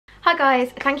Hi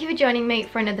guys, thank you for joining me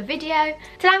for another video.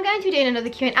 Today I'm going to be doing another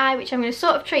Q&A, which I'm going to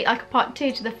sort of treat like a part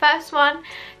 2 to the first one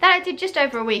that I did just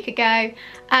over a week ago,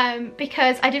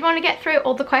 because I did want to get through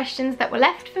all the questions that were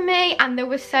left for me, and there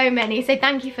were so many, so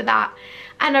thank you for that.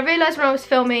 And I realised when I was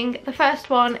filming the first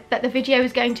one that the video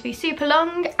was going to be super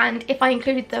long, and if I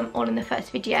included them all in the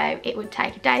first video it would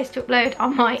take days to upload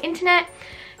on my internet.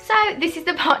 So this is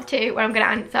the part 2 where I'm going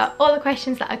to answer all the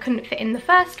questions that I couldn't fit in the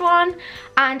first one,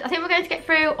 and I think we're going to get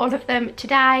through all of them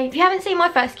today. If you haven't seen my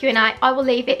first Q&A, I will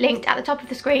leave it linked at the top of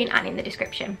the screen and in the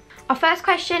description. Our first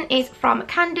question is from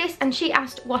Candice, and she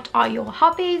asked, what are your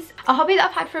hobbies? A hobby that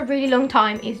I've had for a really long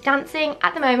time is dancing.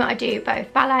 At the moment I do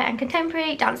both ballet and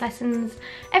contemporary dance lessons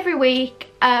every week.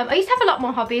 I used to have a lot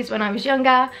more hobbies when I was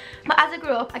younger, but as I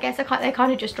grew up I guess they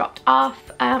kind of just dropped off.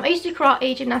 I used to do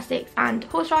karate, gymnastics and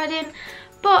horse riding,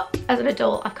 but as an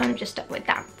adult I've kind of just stuck with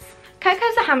dance.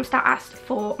 Coco's the Hamster asked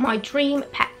for my dream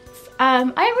pets. I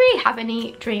don't really have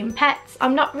any dream pets.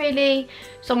 I'm not really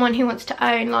someone who wants to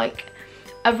own like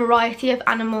a variety of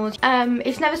animals.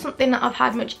 It's never something that I've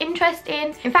had much interest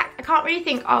in. In fact, I can't really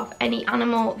think of any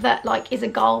animal that like is a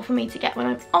goal for me to get when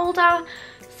I'm older.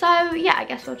 So yeah, I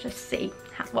guess we'll just see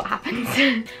what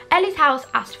happens. Ellie's House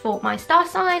asked for my star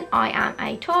sign. I am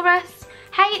a Taurus.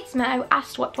 Hey, it's Mo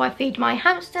asked, what do I feed my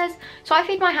hamsters? So I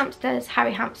feed my hamsters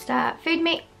Harry Hamster food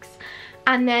mix,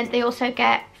 and then they also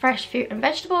get fresh fruit and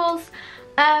vegetables.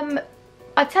 I'd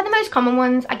say the most common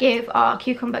ones I give are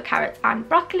cucumber, carrots and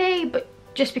broccoli, but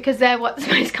just because they're what's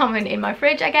most common in my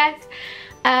fridge, I guess.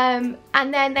 And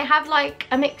then they have like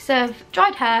a mix of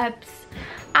dried herbs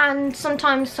and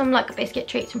sometimes some like biscuit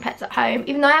treats from Pets at Home,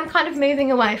 even though I am kind of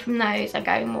moving away from those and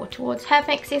going more towards herb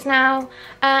mixes now.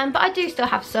 But I do still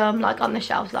have some like on the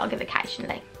shelves that I'll give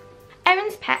occasionally.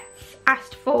 Erin's Pets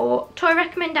asked for toy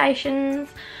recommendations.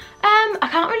 I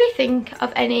can't really think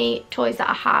of any toys that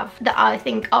I have that I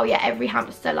think, oh yeah, every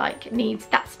hamster like needs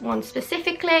that one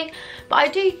specifically, but I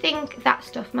do think that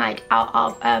stuff made out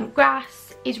of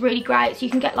grass is really great. So you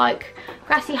can get like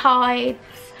grassy hides,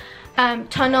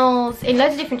 tunnels in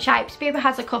loads of different shapes. Biba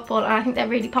has a couple and I think they're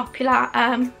really popular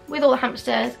with all the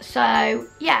hamsters, so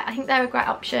yeah, I think they're a great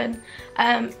option.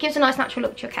 Gives a nice natural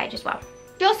look to your cage as well.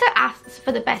 She also asks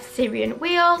for the best Syrian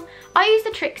wheel. I use the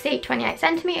Trixie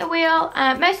 28cm wheel,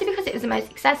 mostly because it was the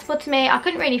most accessible to me. I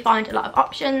couldn't really find a lot of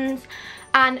options,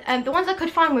 and the ones I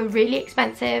could find were really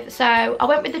expensive, so I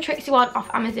went with the Trixie one off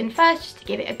Amazon first just to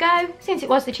give it a go, since it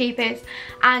was the cheapest,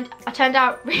 and I turned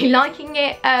out really liking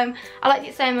it. I liked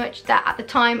it so much that at the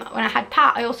time when I had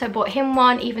Pat, I also bought him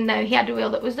one, even though he had a wheel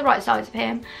that was the right size for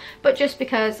him, but just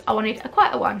because I wanted a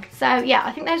quieter one. So yeah,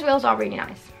 I think those wheels are really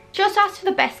nice. She also asked for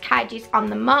the best cages on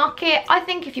the market. I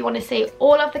think if you want to see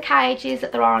all of the cages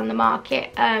that there are on the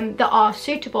market that are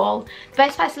suitable, the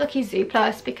best place to look is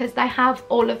Zooplus, because they have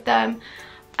all of them.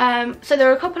 So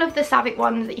there are a couple of the Savic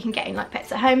ones that you can get in like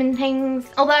Pets at Home and things.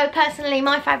 Although personally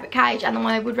my favourite cage and the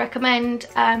one I would recommend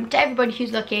to everybody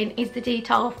who's looking is the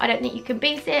Detolf. I don't think you can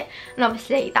beat it, and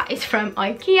obviously that is from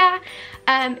IKEA.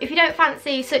 If you don't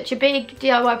fancy such a big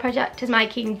DIY project as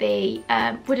making the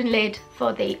wooden lid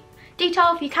for the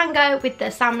Detolf, you can go with the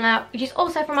Samla, which is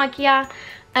also from IKEA,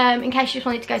 in case you just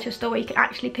wanted to go to a store where you can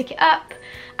actually pick it up.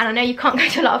 And I know you can't go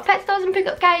to a lot of pet stores and pick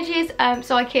up cages,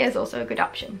 so IKEA is also a good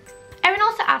option. Erin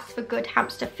also asked for good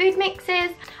hamster food mixes.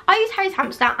 I use Harry's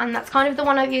Hamster, and that's kind of the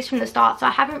one I've used from the start, so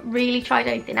I haven't really tried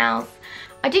anything else.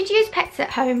 I did use Pets at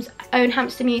Home's own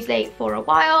hamster muesli for a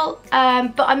while,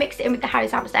 but I mixed it in with the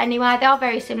Harry's Hamster anyway. They are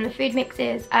very similar food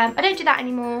mixes. I don't do that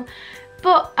anymore.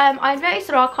 But I've noticed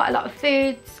there are quite a lot of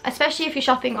foods, especially if you're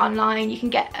shopping online. You can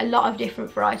get a lot of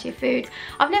different variety of food.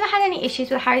 I've never had any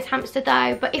issues with Harry's Hamster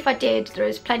though, but if I did, there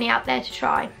is plenty out there to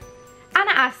try.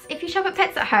 Anna asks, if you shop at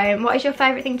Pets at Home, what is your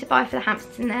favourite thing to buy for the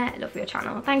hamsters in there? I love your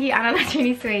channel. Thank you, Anna, that's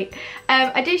really sweet.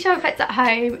 I do shop at Pets at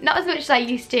Home, not as much as I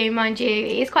used to, mind you.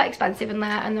 It is quite expensive in there,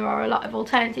 and there are a lot of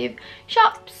alternative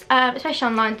shops, especially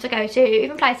online, to go to.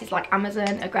 Even places like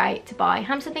Amazon are great to buy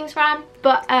hamster things from.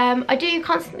 But I do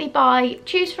constantly buy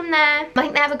chews from there. I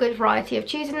think they have a good variety of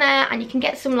chews in there, and you can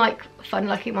get some like fun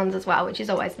looking ones as well, which is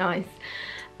always nice.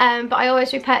 But I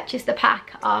always repurchase the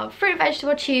pack of fruit and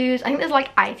vegetable chews. I think there's like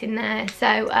 8 in there, so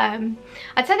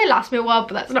I'd say they last me a while,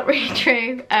 but that's not really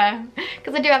true,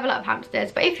 because I do have a lot of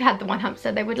hamsters. But if you had the one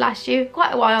hamster, they would last you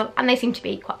quite a while, and they seem to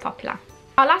be quite popular.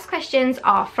 Our last questions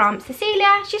are from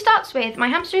Cecilia. She starts with, my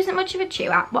hamster isn't much of a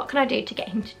chewer. What can I do to get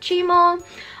him to chew more?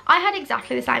 I had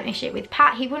exactly the same issue with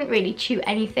Pat. He wouldn't really chew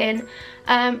anything.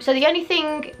 So the only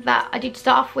thing that I did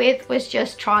start off with was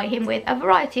just try him with a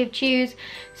variety of chews.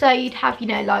 So you'd have, you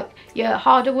know, like your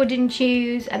harder wooden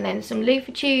chews and then some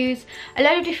loofah chews, a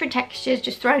load of different textures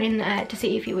just thrown in there to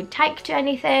see if he would take to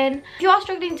anything. If you are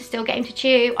struggling to still get him to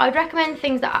chew, I'd recommend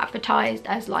things that are advertised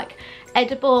as like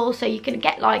edible, so you can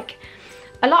get like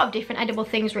a lot of different edible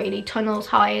things really, tunnels,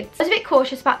 hides. I was a bit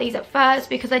cautious about these at first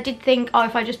because I did think, oh,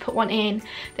 if I just put one in,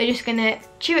 they're just gonna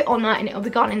chew it all night and it'll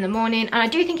be gone in the morning. And I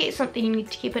do think it's something you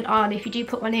need to keep an eye on if you do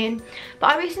put one in.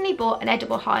 But I recently bought an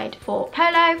edible hide for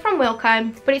Polo from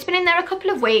Wilco, but it's been in there a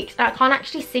couple of weeks and I can't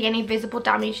actually see any visible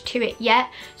damage to it yet.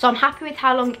 So I'm happy with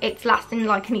how long it's lasting,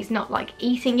 like, and he's not like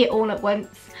eating it all at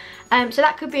once. So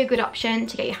that could be a good option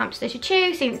to get your hamster to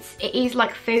chew, since it is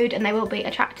like food and they will be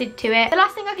attracted to it. The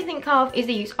last thing I can think of is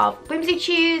the use of Whimsy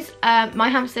Chews. My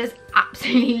hamsters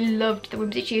absolutely loved the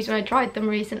Whimsy Chews when I tried them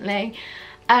recently.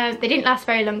 They didn't last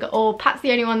very long at all. Pat's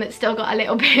the only one that's still got a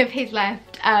little bit of his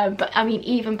left. But I mean,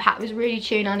 even Pat was really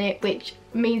chewing on it, which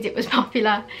means it was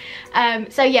popular.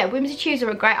 So yeah, Whimsy Chews are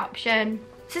a great option.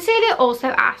 Cecilia also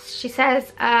asks, she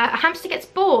says, a hamster gets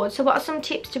bored, so what are some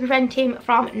tips to prevent him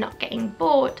from not getting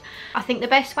bored? I think the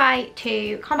best way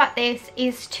to combat this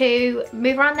is to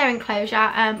move around their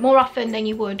enclosure more often than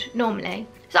you would normally.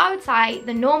 So I would say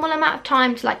the normal amount of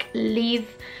time to like leave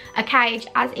a cage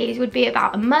as is would be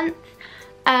about a month.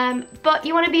 But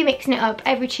you want to be mixing it up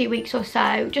every 2 weeks or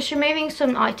so, just removing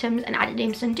some items and adding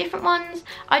in some different ones.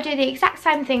 I do the exact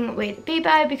same thing with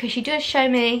Bibo because she does show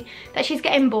me that she's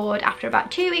getting bored after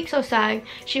about 2 weeks or so.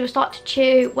 She will start to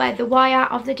chew where the wire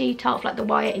of the detail, like the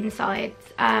wire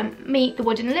insides, meet the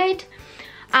wooden lid.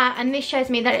 And this shows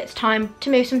me that it's time to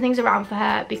move some things around for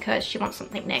her because she wants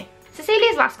something new.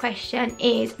 Cecilia's last question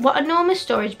is, what enormous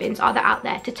storage bins are there out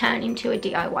there to turn into a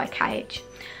DIY cage?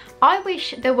 I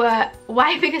wish there were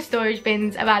way bigger storage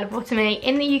bins available to me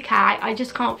in the UK. I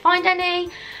just can't find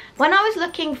any. When I was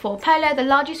looking for Polo, the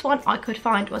largest one I could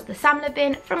find was the Samla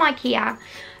bin from IKEA.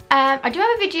 I do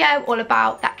have a video all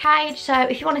about that cage, so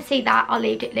if you want to see that, I'll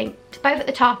leave it linked both at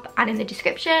the top and in the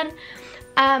description.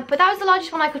 But that was the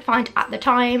largest one I could find at the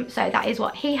time, so that is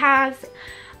what he has.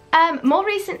 More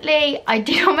recently, I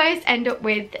did almost end up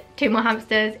with 2 more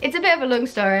hamsters. It's a bit of a long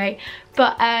story,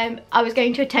 but I was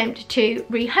going to attempt to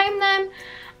rehome them,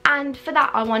 and for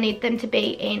that I wanted them to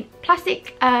be in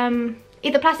plastic,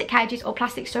 either plastic cages or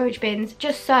plastic storage bins,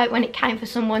 just so when it came for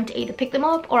someone to either pick them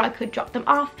up or I could drop them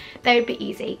off, they would be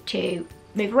easy to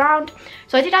move around.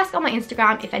 So I did ask on my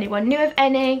Instagram if anyone knew of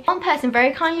any. One person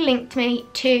very kindly linked me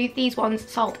to these ones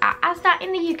sold at Asda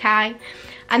in the UK,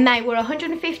 and they were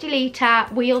 150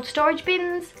 litre wheeled storage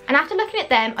bins. And after looking at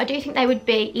them, I do think they would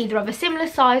be either of a similar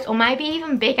size or maybe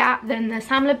even bigger than the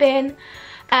Samla bin.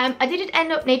 I didn't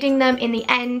end up needing them in the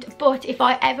end, but if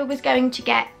I ever was going to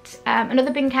get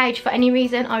another bin cage for any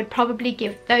reason, I would probably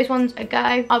give those ones a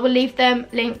go. I will leave them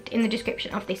linked in the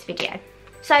description of this video.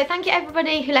 So thank you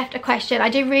everybody who left a question. I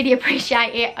do really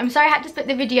appreciate it. I'm sorry I had to split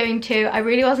the video in 2. I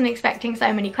really wasn't expecting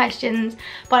so many questions,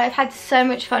 but I've had so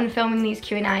much fun filming these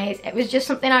Q&As. It was just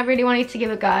something I really wanted to give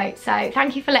a go. So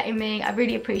thank you for letting me. I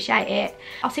really appreciate it.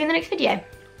 I'll see you in the next video.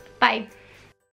 Bye.